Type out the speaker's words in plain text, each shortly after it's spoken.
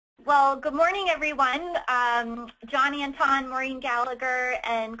Well, good morning, everyone. John, Anton, Maureen Gallagher,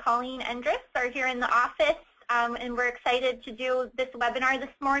 and Colleen Endres are here in the office, and we're excited to do this webinar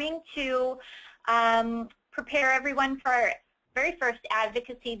this morning to prepare everyone for our very first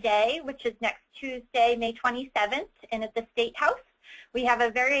Advocacy Day, which is next Tuesday, May 27th, and at the State House. We have a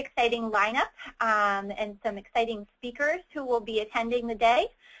very exciting lineup and some exciting speakers who will be attending the day.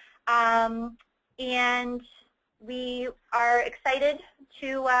 And we are excited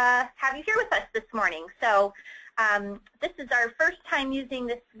to have you here with us this morning. So this is our first time using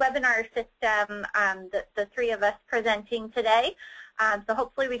this webinar system, the three of us presenting today. So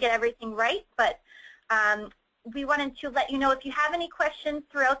hopefully we get everything right. But we wanted to let you know if you have any questions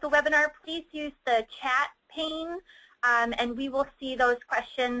throughout the webinar, please use the chat pane. And we will see those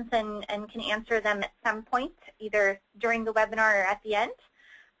questions and can answer them at some point, either during the webinar or at the end.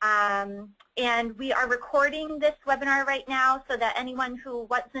 And we are recording this webinar right now so that anyone who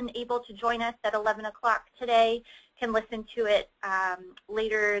wasn't able to join us at 11 o'clock today can listen to it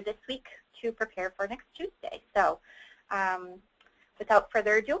later this week to prepare for next Tuesday. So without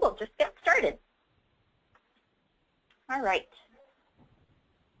further ado, we'll just get started. All right.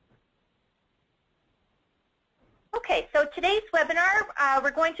 Okay, so today's webinar,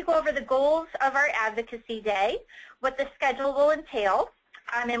 we're going to go over the goals of our Advocacy Day, what the schedule will entail,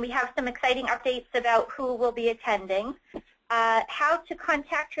 and we have some exciting updates about who will be attending, how to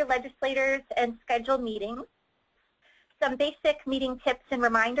contact your legislators and schedule meetings, some basic meeting tips and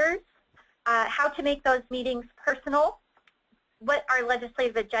reminders, how to make those meetings personal, what our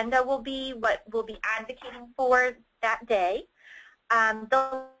legislative agenda will be, what we'll be advocating for that day,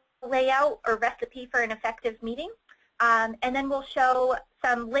 the layout or recipe for an effective meeting, and then we'll show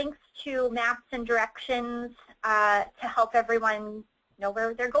some links to maps and directions to help everyone know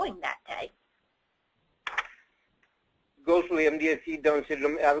where they're going that day. Goals for the MDSC Down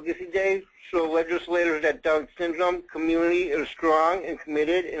Syndrome Advocacy Day show legislators that Down syndrome community is strong and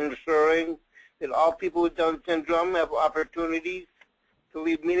committed in ensuring that all people with Down syndrome have opportunities to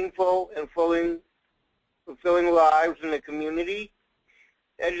lead meaningful and fulfilling lives in the community.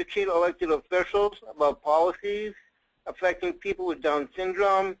 Educate elected officials about policies affecting people with Down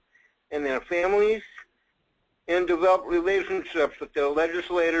syndrome and their families, and develop relationships with their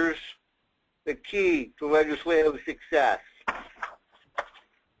legislators, the key to legislative success.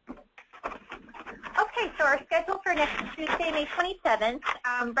 Okay, so our schedule for next Tuesday, May 27th,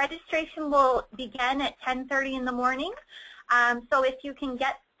 registration will begin at 10:30 in the morning. So if you can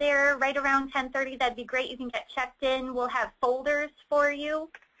get there right around 10:30, that'd be great. You can get checked in. We'll have folders for you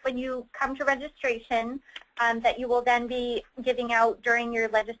when you come to registration that you will then be giving out during your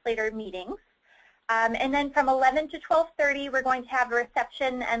legislator meetings. And then from 11 to 12:30, we're going to have a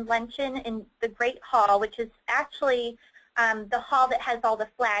reception and luncheon in the Great Hall, which is actually the hall that has all the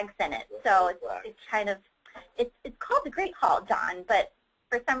flags in it. So it's kind of, it's called the Great Hall, John, but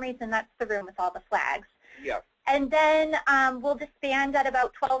for some reason that's the room with all the flags. Yeah. And then we'll disband at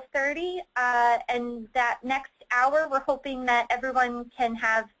about 12:30, and that next hour we're hoping that everyone can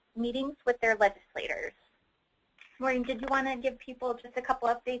have meetings with their legislators. Maureen, did you want to give people just a couple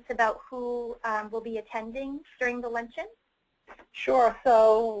updates about who will be attending during the luncheon? Sure.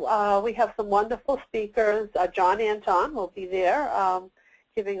 So we have some wonderful speakers. John Anton will be there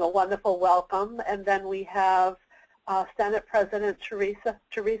giving a wonderful welcome. And then we have Senate President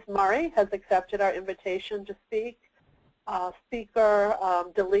Therese Murray has accepted our invitation to speak. Speaker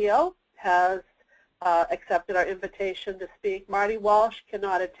DeLeo has accepted our invitation to speak. Marty Walsh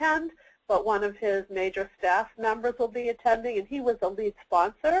cannot attend, but one of his major staff members will be attending, and he was the lead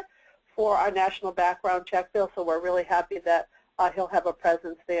sponsor for our national background check bill, so we're really happy that he'll have a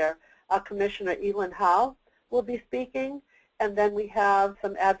presence there. Commissioner Elin Howe will be speaking, and then we have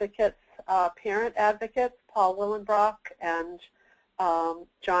some advocates, parent advocates, Paul Willenbrock and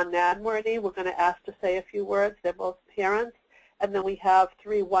John Nadworthy. We're going to ask to say a few words. They're both parents. And then we have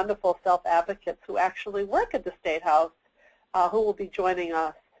three wonderful self-advocates who actually work at the State House who will be joining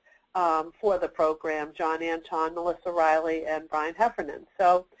us for the program, John Anton, Melissa Riley, and Brian Heffernan.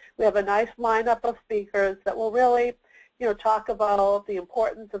 So we have a nice lineup of speakers that will really, talk about the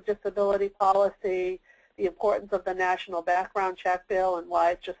importance of disability policy, the importance of the national background check bill, and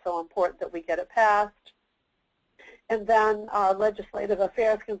why it's just so important that we get it passed. And then our legislative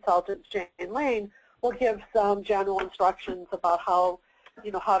affairs consultant, Jane Lane, will give some general instructions about how,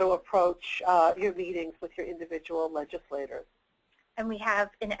 how to approach your meetings with your individual legislators. And we have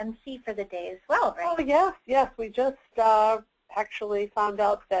an MC for the day as well, right? Oh, yes. We just actually found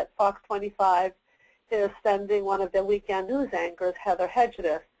out that Fox 25 is sending one of their weekend news anchors, Heather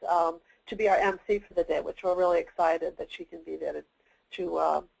Hedges, to be our MC for the day, which we're really excited that she can be there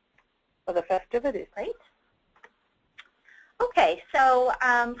to for the festivities. Great. Okay, so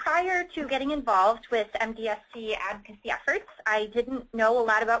prior to getting involved with MDSC advocacy efforts, I didn't know a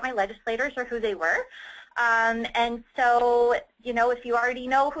lot about my legislators or who they were. And so, you know, if you already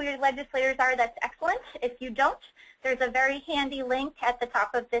know who your legislators are, that's excellent. If you don't, there's a very handy link at the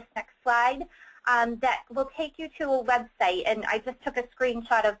top of this next slide that will take you to a website. And I just took a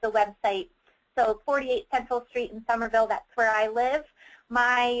screenshot of the website. So 48 Central Street in Somerville, that's where I live.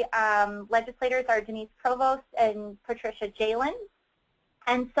 My legislators are Denise Provost and Patricia Jalen.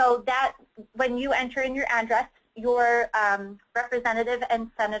 And so that, when you enter in your address, your representative and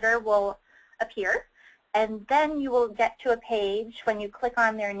senator will appear. And then you will get to a page when you click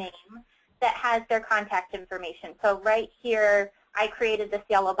on their name that has their contact information. So right here, I created this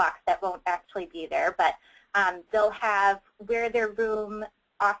yellow box that won't actually be there, but they'll have where their room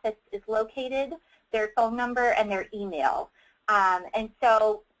office is located, their phone number, and their email. And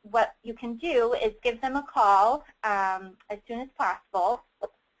so what you can do is give them a call as soon as possible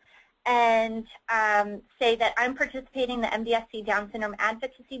and say that I'm participating in the MDSC Down Syndrome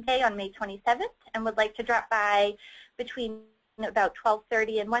Advocacy Day on May 27th and would like to drop by between about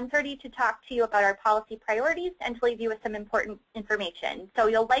 12:30 and 1:30 to talk to you about our policy priorities and to leave you with some important information. So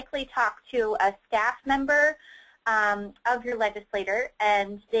you'll likely talk to a staff member of your legislator,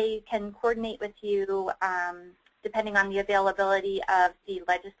 and they can coordinate with you depending on the availability of the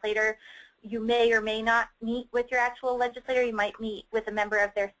legislator. You may or may not meet with your actual legislator. You might meet with a member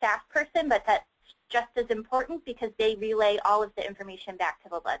of their staff person, but that's just as important because they relay all of the information back to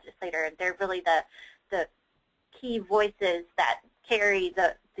the legislator, and they're really the key voices that carry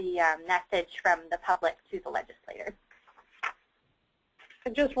the message from the public to the legislator.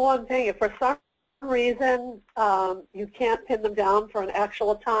 And just one thing, if for some reason you can't pin them down for an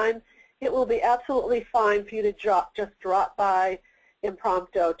actual time, it will be absolutely fine for you to just drop by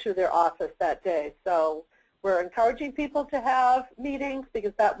impromptu to their office that day. So we're encouraging people to have meetings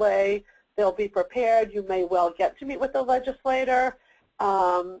because that way they'll be prepared. You may well get to meet with the legislator,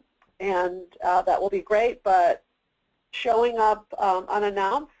 and that will be great, but showing up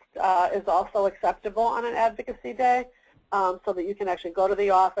unannounced is also acceptable on an advocacy day, so that you can actually go to the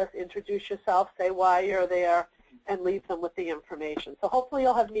office, introduce yourself, say why you're there, and leave them with the information. So hopefully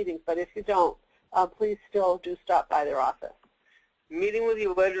you'll have meetings, but if you don't, please still do stop by their office. Meeting with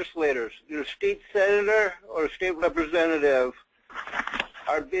your legislators, your state senator or state representative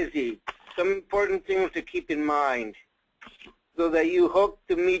are busy. Some important things to keep in mind. So that you hope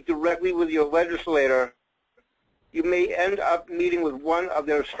to meet directly with your legislator, you may end up meeting with one of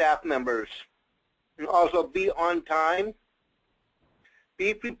their staff members. And also be on time.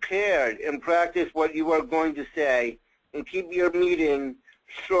 Be prepared and practice what you are going to say, and keep your meeting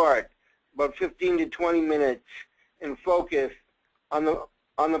short, about 15 to 20 minutes, and focus on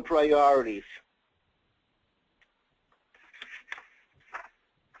the priorities.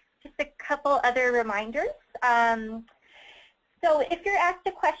 Just a couple other reminders. So if you're asked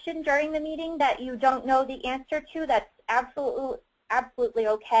a question during the meeting that you don't know the answer to, that's absolutely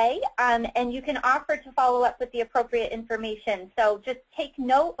okay, and you can offer to follow up with the appropriate information. So just take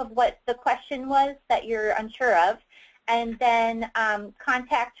note of what the question was that you're unsure of, and then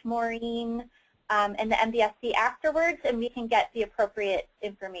contact Maureen and the MDSC afterwards, and we can get the appropriate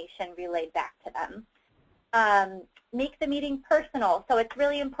information relayed back to them. Make the meeting personal. So it's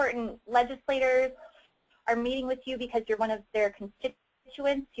really important. Legislators are meeting with you because you're one of their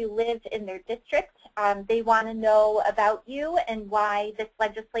constituents. You live in their district. They want to know about you and why this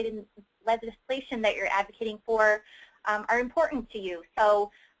legislation that you're advocating for are important to you.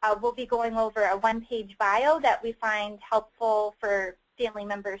 So we'll be going over a one-page bio that we find helpful for family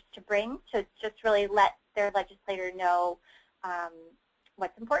members to bring to just really let their legislator know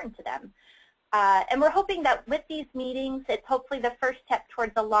what's important to them. And we're hoping that with these meetings, it's hopefully the first step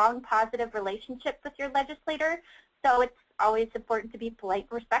towards a long, positive relationship with your legislator. So it's always important to be polite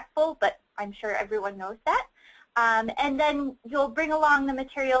and respectful, but I'm sure everyone knows that. And then you'll bring along the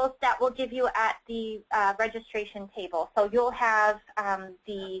materials that we'll give you at the registration table. So you'll have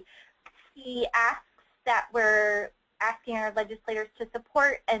the key asks that we're asking our legislators to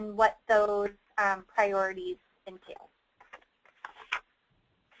support and what those priorities entail.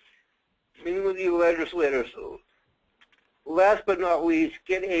 Meeting with your legislators. Last but not least,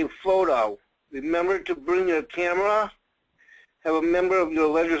 get a photo. Remember to bring your camera. Have a member of your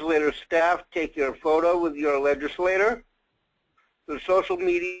legislator staff take your photo with your legislator. For social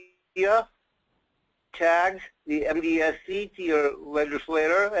media, tag the MDSC to your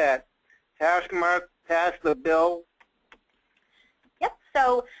legislator at # pass the bill. Yep,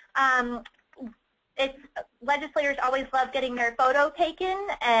 so legislators always love getting their photo taken,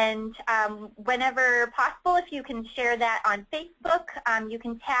 and whenever possible, if you can share that on Facebook, you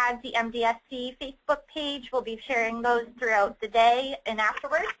can tag the MDSC Facebook page. We'll be sharing those throughout the day and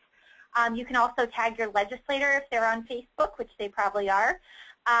afterwards. You can also tag your legislator if they're on Facebook, which they probably are.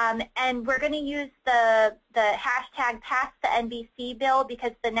 And we're going to use the hashtag Pass the NBC bill,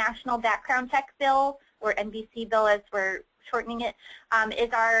 because the National Background Check bill, or NBC bill as we're shortening it, is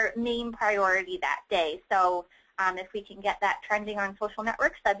our main priority that day. So if we can get that trending on social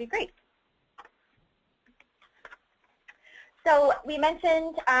networks, that'd be great. So we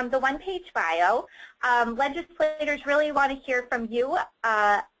mentioned the one-page bio. Legislators really want to hear from you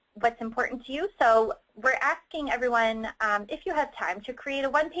what's important to you. So we're asking everyone, if you have time, to create a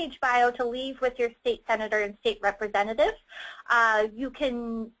one-page bio to leave with your state senator and state representative. You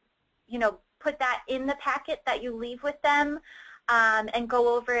can, put that in the packet that you leave with them and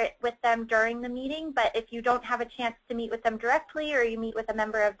go over it with them during the meeting. But if you don't have a chance to meet with them directly, or you meet with a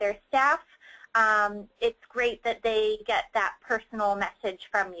member of their staff, it's great that they get that personal message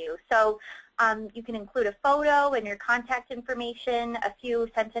from you. So you can include a photo and your contact information, a few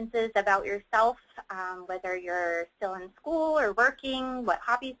sentences about yourself, whether you're still in school or working, what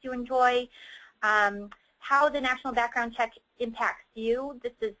hobbies you enjoy, how the National Background Check impacts you.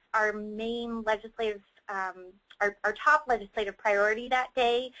 This is our main legislative, our top legislative priority that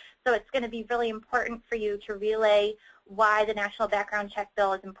day. So it's going to be really important for you to relay why the National Background Check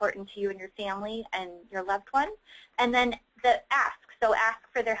bill is important to you and your family and your loved one. And then the ask. So ask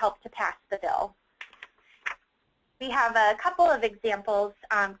for their help to pass the bill. We have a couple of examples.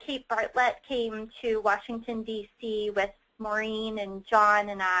 Kate Bartlett came to Washington, D.C. with Maureen and John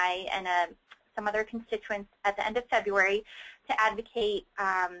and I and some other constituents at the end of February to advocate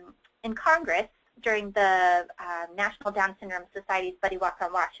in Congress during the National Down Syndrome Society's Buddy Walk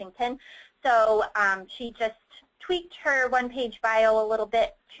on Washington. So she just tweaked her one-page bio a little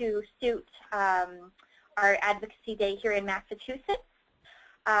bit to suit our Advocacy Day here in Massachusetts.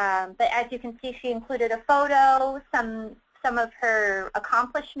 But as you can see, she included a photo, some of her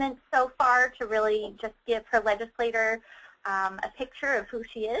accomplishments so far to really just give her legislator a picture of who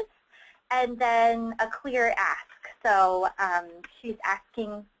she is, and then a clear ask. So she's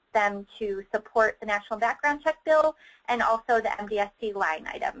asking them to support the National Background Check bill and also the MDSC line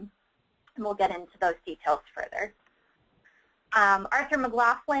item. And we'll get into those details further. Arthur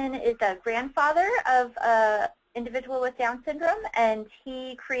McLaughlin is a grandfather of an individual with Down syndrome, and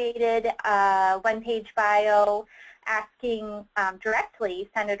he created a one-page bio asking directly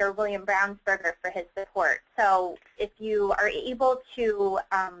Senator William Brownsberger for his support. So if you are able to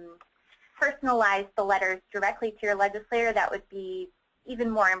personalize the letters directly to your legislator, that would be even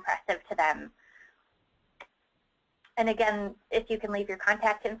more impressive to them. And again, if you can leave your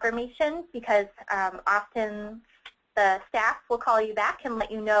contact information, because often the staff will call you back and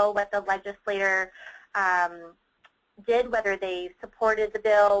let you know what the legislator did, whether they supported the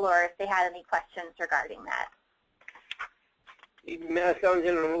bill or if they had any questions regarding that. The Mass Down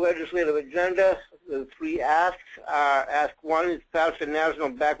Syndrome legislative agenda, the three asks are: ask 1 is pass the National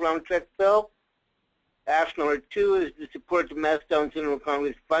Background Check bill. Ask number 2 is to support the Mass Down Syndrome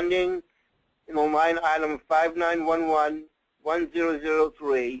Congress funding in the line item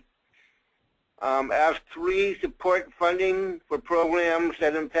 5911-1003. Ask 3, support funding for programs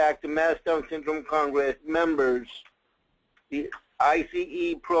that impact the Mass Down Syndrome Congress members, the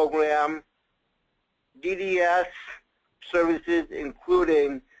ICE program, DDS services,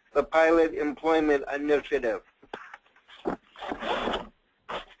 including the Pilot Employment Initiative.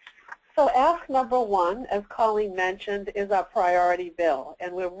 So ask number 1, as Colleen mentioned, is our priority bill.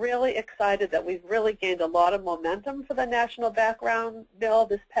 And we're really excited that we've really gained a lot of momentum for the National Background Bill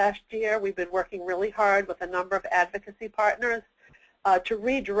this past year. We've been working really hard with a number of advocacy partners to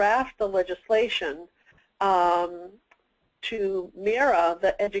redraft the legislation to mirror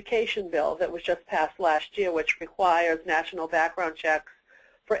the education bill that was just passed last year, which requires national background checks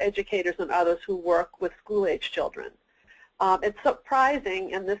for educators and others who work with school-age children. It's surprising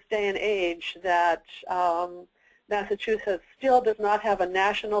in this day and age that Massachusetts still does not have a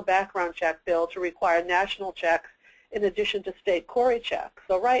national background check bill to require national checks in addition to state query checks.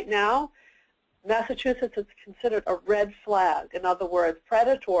 So right now, Massachusetts is considered a red flag. In other words,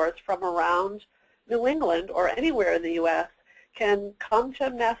 predators from around New England or anywhere in the U.S. can come to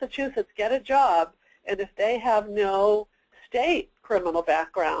Massachusetts, get a job, and if they have no state criminal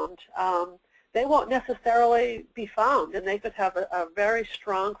background, they won't necessarily be found, and they could have a very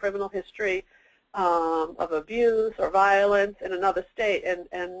strong criminal history of abuse or violence in another state,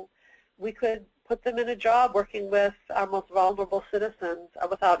 and we could put them in a job working with our most vulnerable citizens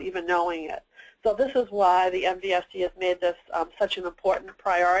without even knowing it. So this is why the MDSC has made this such an important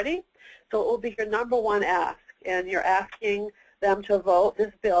priority. So it will be your number one ask, and you're asking them to vote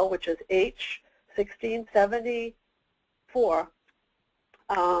this bill, which is H 1674,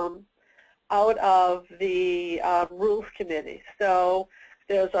 out of the Rules Committee. So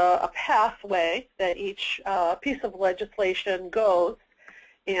there's a pathway that each piece of legislation goes,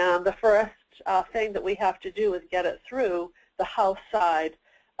 and the first thing that we have to do is get it through the House side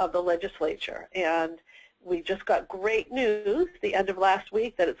of the legislature. And we just got great news the end of last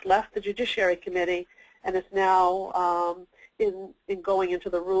week that it's left the Judiciary Committee and it's now in going into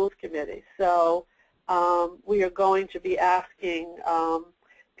the Rules Committee. So we are going to be asking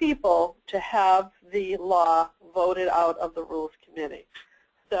people to have the law voted out of the Rules Committee.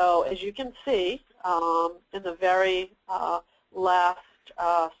 So as you can see in the very last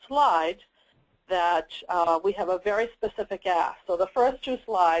slide, that we have a very specific ask. So the first two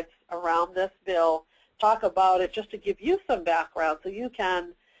slides around this bill talk about it just to give you some background so you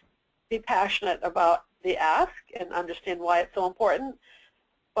can be passionate about the ask and understand why it's so important.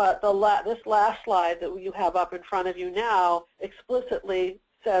 But this last slide that you have up in front of you now explicitly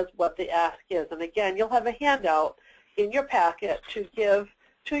says what the ask is. And again, you'll have a handout in your packet to give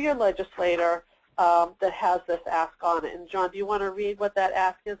to your legislator that has this ask on it. And John, do you want to read what that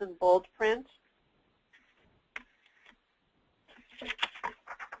ask is in bold print?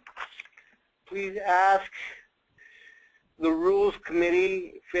 Please ask the Rules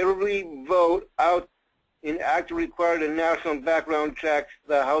Committee favorably vote out in act to require the national background checks,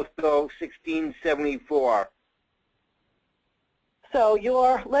 the House Bill 1674. So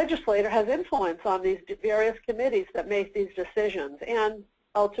your legislator has influence on these various committees that make these decisions, and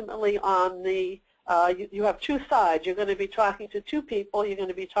ultimately on the, you have two sides. You're going to be talking to two people. You're going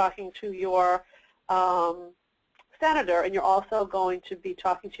to be talking to your senator, and you're also going to be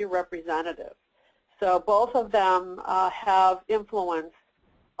talking to your representative. So both of them have influence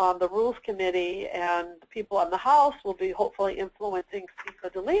on the Rules Committee, and the people on the House will be hopefully influencing Speaker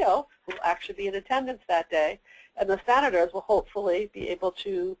DeLeo, who will actually be in attendance that day, and the senators will hopefully be able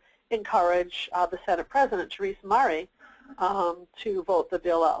to encourage the Senate President, Therese Murray, to vote the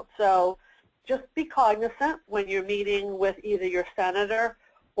bill out. So just be cognizant when you're meeting with either your senator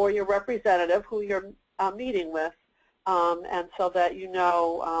or your representative who you're meeting with, and so that you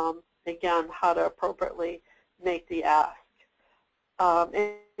know, again, how to appropriately make the ask.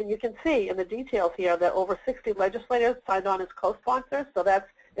 And you can see in the details here that over 60 legislators signed on as co-sponsors, so that's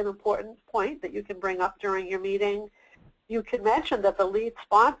an important point that you can bring up during your meeting. You can mention that the lead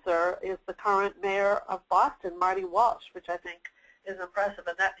sponsor is the current mayor of Boston, Marty Walsh, which I think is impressive,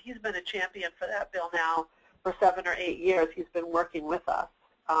 and that he's been a champion for that bill now for 7 or 8 years. He's been working with us.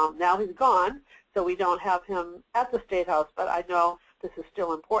 Now he's gone, so we don't have him at the State House, but I know this is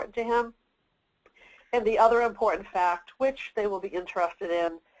still important to him. And the other important fact, which they will be interested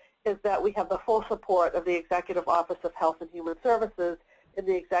in, is that we have the full support of the Executive Office of Health and Human Services and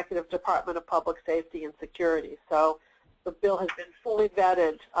the Executive Department of Public Safety and Security. So the bill has been fully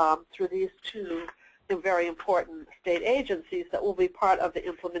vetted through these two very important state agencies that will be part of the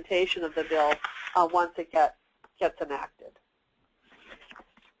implementation of the bill once it gets enacted.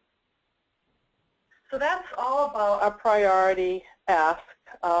 So that's all about our priority ask,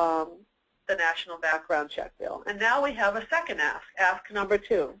 the National Background Check Bill. And now we have a second ask number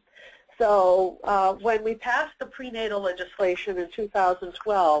 2. So when we passed the prenatal legislation in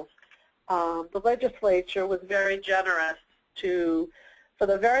 2012, the legislature was very generous to, for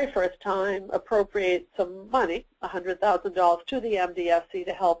the very first time, appropriate some money, $100,000, to the MDSC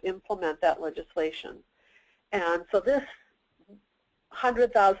to help implement that legislation. And so this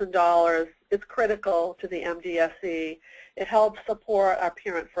 $100,000 is critical to the MDSC. It helps support our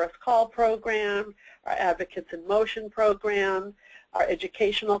Parent First Call program, our Advocates in Motion program, our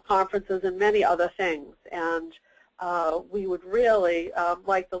educational conferences, and many other things. And we would really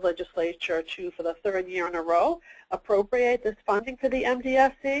like the legislature to, for the 3rd year in a row, appropriate this funding for the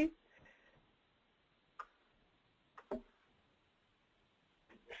MDSC.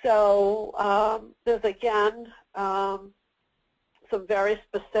 So there's, again, some very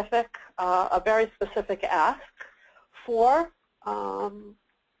specific, a very specific ask for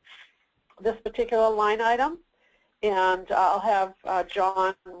this particular line item, and I'll have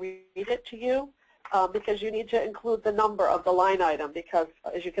John read it to you because you need to include the number of the line item because,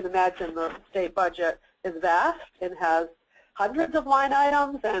 as you can imagine, the state budget is vast and has hundreds of line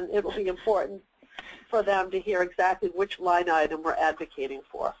items, and it will be important for them to hear exactly which line item we're advocating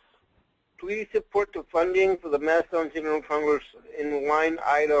for. Please support the funding for the Mass Down Syndrome Congress in line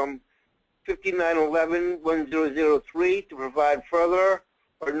item 5911-1003 to provide further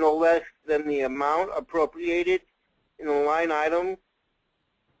or no less than the amount appropriated in the line item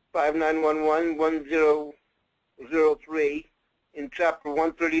 5911-1003 in Chapter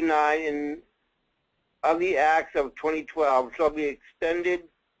 139 of the Acts of 2012 shall be extended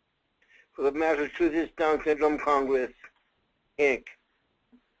for the Massachusetts Down Syndrome Congress, Inc.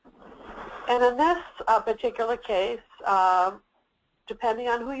 And in this particular case, depending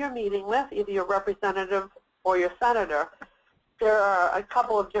on who you're meeting with, either your representative or your senator, there are a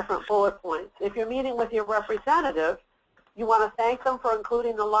couple of different bullet points. If you're meeting with your representative, you want to thank them for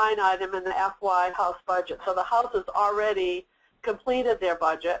including the line item in the FY House budget. So the House has already completed their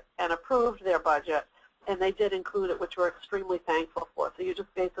budget and approved their budget, and they did include it, which we're extremely thankful for. So you're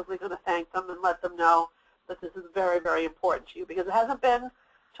just basically going to thank them and let them know that this is very, very important to you, because it hasn't been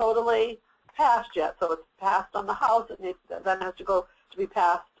totally passed yet. So it's passed on the House, and then has to go to be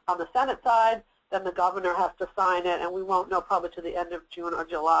passed on the Senate side. Then the governor has to sign it, and we won't know probably to the end of June or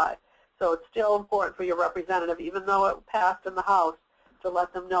July. So it's still important for your representative, even though it passed in the House, to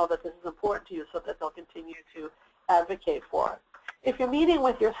let them know that this is important to you so that they'll continue to advocate for it. If you're meeting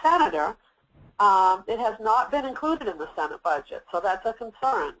with your senator, it has not been included in the Senate budget, so that's a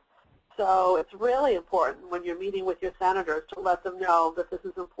concern. So it's really important when you're meeting with your senators to let them know that this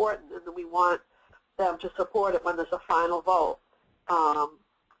is important and that we want them to support it when there's a final vote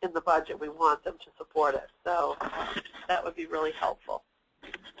in the budget. We want them to support it. So that would be really helpful.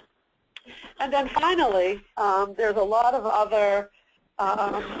 And then finally, there's a lot of other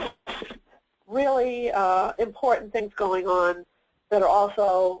really important things going on that are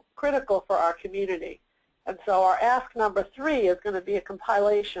also critical for our community. And so our ask number 3 is going to be a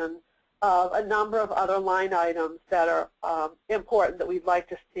compilation of a number of other line items that are important that we'd like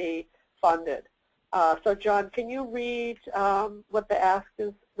to see funded. So John, can you read what the ask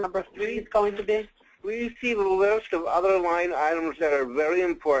is number 3 is going to be? We receive a list of other line items that are very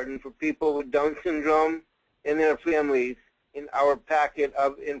important for people with Down syndrome and their families in our packet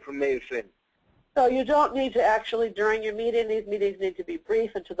of information. So you don't need to actually, during your meeting, these meetings need to be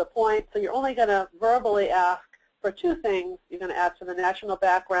brief and to the point, so you're only going to verbally ask for 2 things. You're going to ask for the national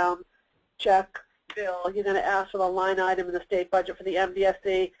background check bill, you're going to ask for the line item in the state budget for the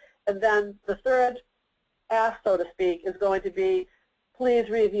MDSC, and then the third ask, so to speak, is going to be, please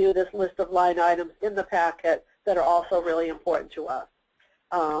review this list of line items in the packet that are also really important to us.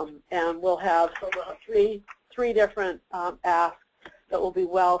 And we'll have three different asks that will be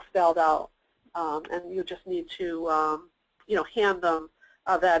well spelled out. And you just need to, hand them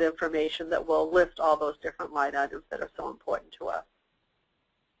that information that will list all those different line items that are so important to us.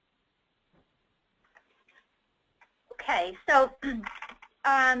 Okay, so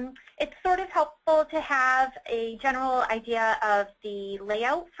it's sort of helpful to have a general idea of the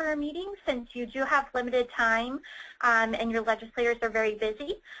layout for a meeting, since you do have limited time and your legislators are very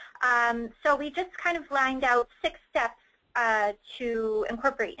busy. So we just kind of lined out 6 steps to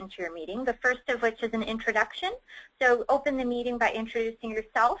incorporate into your meeting, the first of which is an introduction. So open the meeting by introducing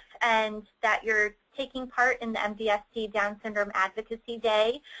yourself and that you're taking part in the MDSC Down Syndrome Advocacy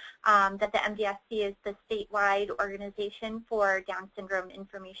Day, that the MDSC is the statewide organization for Down syndrome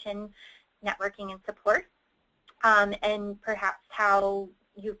information, networking, and support, and perhaps how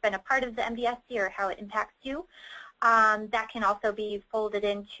you've been a part of the MDSC or how it impacts you. That can also be folded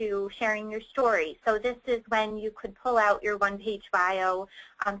into sharing your story. So this is when you could pull out your 1-page bio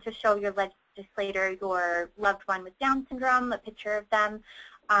to show your legislator your loved one with Down syndrome, a picture of them,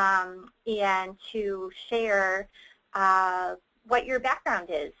 and to share what your background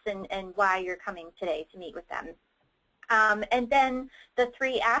is and why you're coming today to meet with them. And then the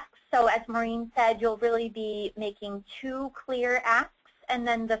 3 asks. So as Maureen said, you'll really be making 2 clear asks, and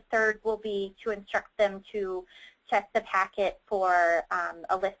then the third will be to instruct them to check the packet for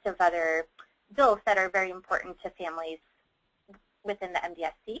a list of other bills that are very important to families within the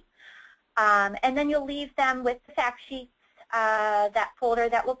MDSC. And then you'll leave them with the fact sheets, that folder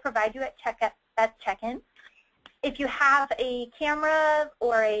that will provide you at check-in. If you have a camera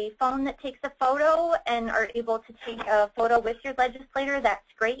or a phone that takes a photo and are able to take a photo with your legislator, that's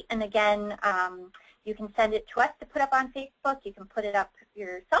great. And again, you can send it to us to put up on Facebook. You can put it up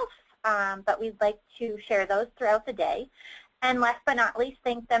yourself. But we'd like to share those throughout the day. And last but not least,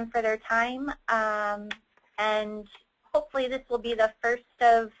 thank them for their time. And hopefully this will be the first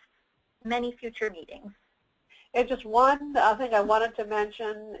of many future meetings. And just one thing I wanted to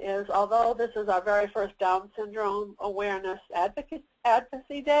mention is, although this is our very first Down Syndrome Awareness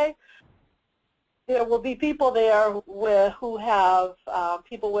Advocacy Day, there will be people there who have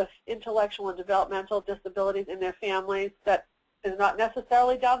people with intellectual and developmental disabilities in their families that is not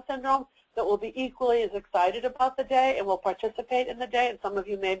necessarily Down syndrome, that will be equally as excited about the day and will participate in the day, and some of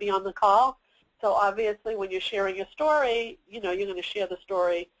you may be on the call. So obviously when you're sharing your story, you're going to share the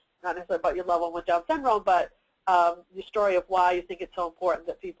story, not necessarily about your loved one with Down syndrome, but the story of why you think it's so important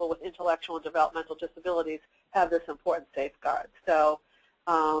that people with intellectual and developmental disabilities have this important safeguard. So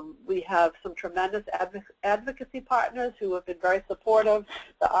we have some tremendous advocacy partners who have been very supportive,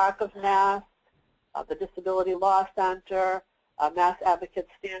 the ARC of Mass, the Disability Law Center, Mass Advocates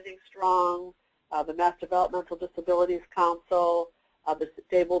Standing Strong, the Mass Developmental Disabilities Council, the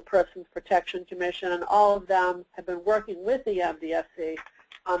Disabled Persons Protection Commission, and all of them have been working with the MDSC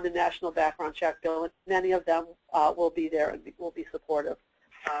on the National Background Check Bill, and many of them will be there and will be supportive,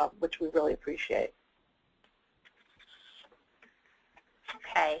 which we really appreciate.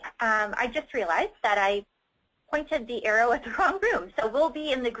 Okay, I just realized that I pointed the arrow at the wrong room. So we'll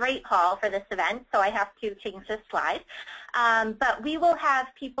be in the Great Hall for this event, so I have to change this slide. But we will have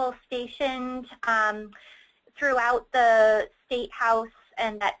people stationed throughout the State House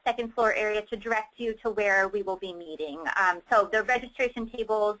and that second floor area to direct you to where we will be meeting. So the registration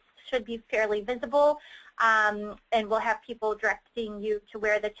tables should be fairly visible, and we'll have people directing you to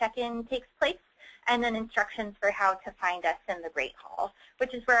where the check-in takes place, and then instructions for how to find us in the Great Hall,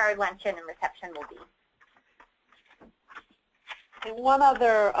 which is where our luncheon and reception will be. And one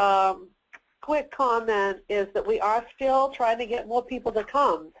other quick comment is that we are still trying to get more people to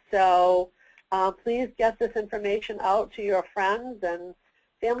come. So please get this information out to your friends and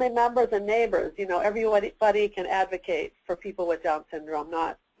family members and neighbors. Everybody can advocate for people with Down syndrome,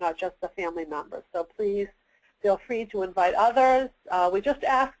 not just the family members. So please feel free to invite others. We just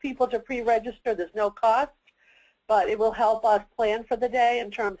ask people to pre-register. There's no cost, but it will help us plan for the day in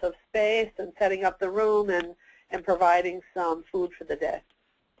terms of space and setting up the room and providing some food for the day.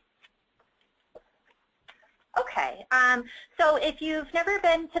 Okay, so if you've never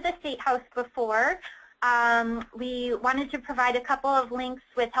been to the State House before, we wanted to provide a couple of links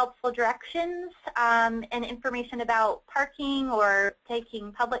with helpful directions and information about parking or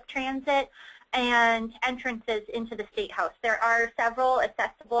taking public transit and entrances into the State House. There are several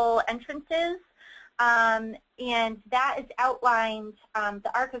accessible entrances, and that is outlined.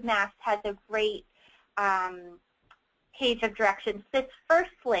 The ARC of Mass has a great page of directions. This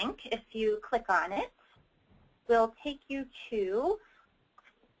first link, if you click on it, will take you to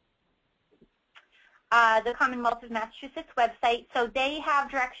the Commonwealth of Massachusetts website. So they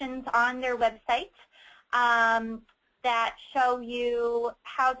have directions on their website that show you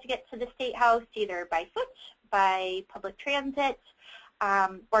how to get to the State House either by foot, by public transit,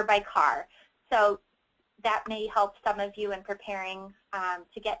 or by car. So that may help some of you in preparing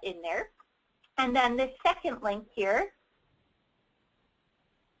to get in there. And then this second link here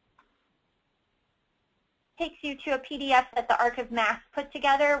takes you to a PDF that the ARC of Mass put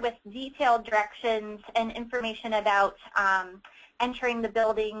together with detailed directions and information about entering the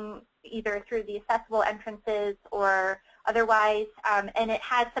building either through the accessible entrances or otherwise. And it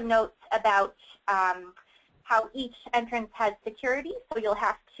has some notes about how each entrance has security. So you'll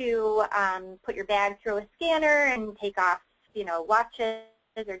have to put your bag through a scanner and take off, watches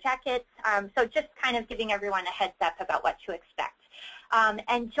or jackets. So just kind of giving everyone a heads up about what to expect.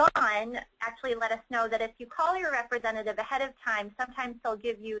 And John actually let us know that if you call your representative ahead of time, sometimes they'll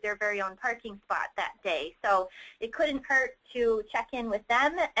give you their very own parking spot that day. So it couldn't hurt to check in with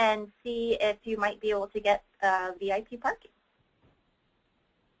them and see if you might be able to get VIP parking.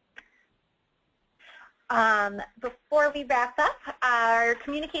 Before we wrap up, our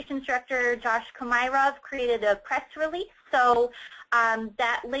communications director, Josh Komairov, created a press release. So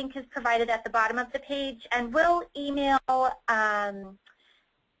that link is provided at the bottom of the page, and we'll email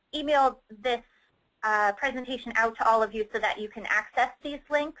this presentation out to all of you so that you can access these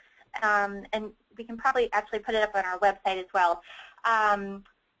links, and we can probably actually put it up on our website as well.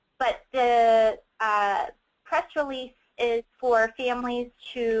 But the press release is for families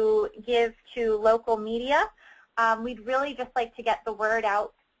to give to local media. We'd really just like to get the word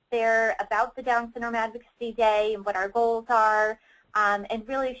out there about the Down Syndrome Advocacy Day and what our goals are, and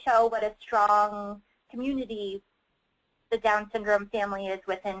really show what a strong community the Down syndrome family is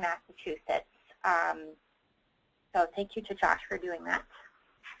within Massachusetts. So thank you to Josh for doing that.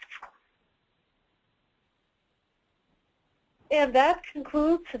 And that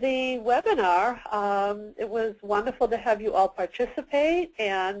concludes the webinar. It was wonderful to have you all participate,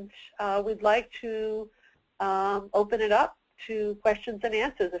 and we'd like to open it up to questions and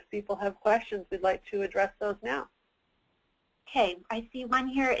answers. If people have questions, we'd like to address those now. Okay, I see one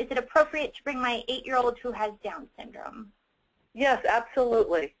here. Is it appropriate to bring my 8-year-old who has Down syndrome? Yes,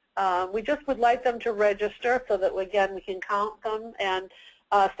 absolutely. We just would like them to register so that, again, we can count them. And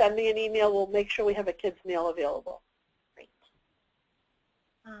send me an email. We'll make sure we have a kids' meal available. Great.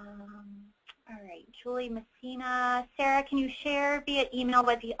 All right, Julie Messina. Sarah, can you share via email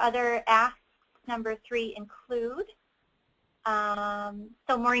what the other asks, number 3, include?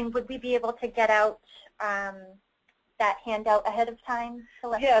 So Maureen, would we be able to get out that handout ahead of time to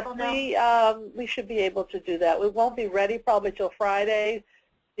let people know? Yes, we should be able to do that. We won't be ready probably till Friday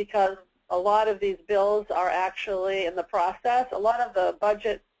because a lot of these bills are actually in the process. A lot of the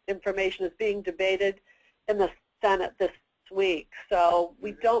budget information is being debated in the Senate this week, so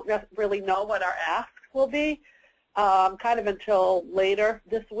we don't really know what our asks will be kind of until later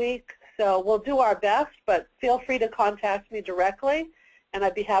this week. So we'll do our best, but feel free to contact me directly, and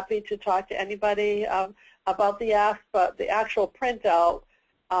I'd be happy to talk to anybody about the ask, but the actual printout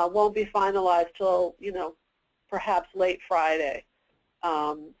won't be finalized till, perhaps late Friday,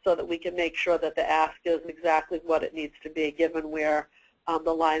 so that we can make sure that the ask is exactly what it needs to be given where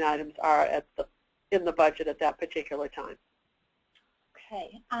the line items are in the budget at that particular time.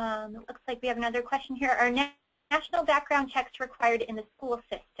 Okay. It looks like we have another question here. Are national background checks required in the school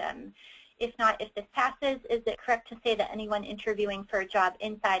system? If not, if this passes, is it correct to say that anyone interviewing for a job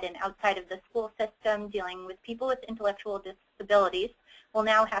inside and outside of the school system dealing with people with intellectual disabilities will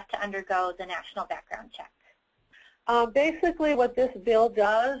now have to undergo the national background check? Basically what this bill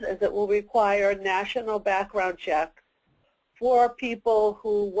does is it will require national background checks for people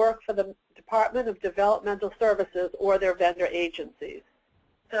who work for the Department of Developmental Services or their vendor agencies.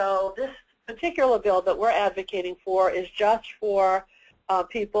 So this particular bill that we're advocating for is just for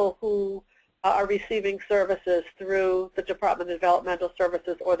people who are receiving services through the Department of Developmental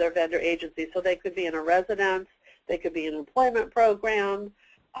Services or their vendor agencies. So they could be in a residence, they could be in an employment program,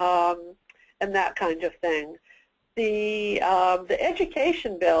 and that kind of thing. The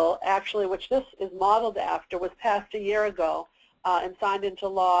education bill, actually, which this is modeled after, was passed a year ago and signed into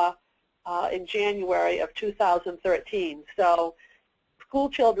law in January of 2013. So school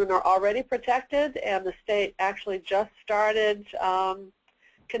children are already protected, and the state actually just started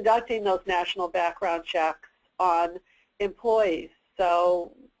conducting those national background checks on employees.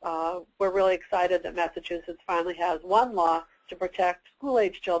 So we're really excited that Massachusetts finally has one law to protect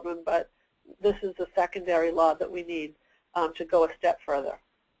school-age children, but this is a secondary law that we need to go a step further.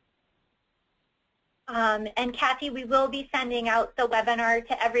 And Kathy, we will be sending out the webinar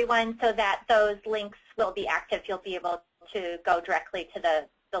to everyone so that those links will be active. You'll be able to go directly to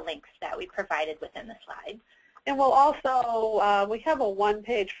the links that we provided within the slides. And we'll also, we have a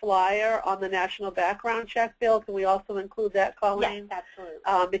one-page flyer on the national background check bill. Can we also include that, Colleen? Yes,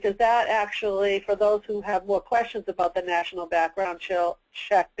 absolutely. Because that actually, for those who have more questions about the national background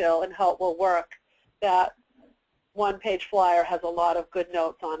check bill and how it will work, that one-page flyer has a lot of good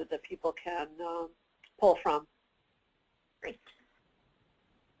notes on it that people can pull from. Great.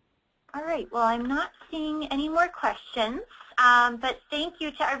 All right, well, I'm not seeing any more questions, but thank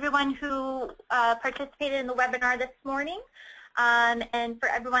you to everyone who participated in the webinar this morning, and for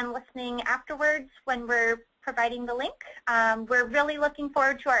everyone listening afterwards when we're providing the link. We're really looking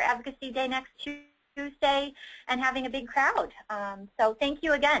forward to our Advocacy Day next Tuesday and having a big crowd. So thank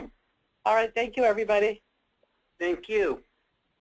you again. All right, thank you, everybody. Thank you.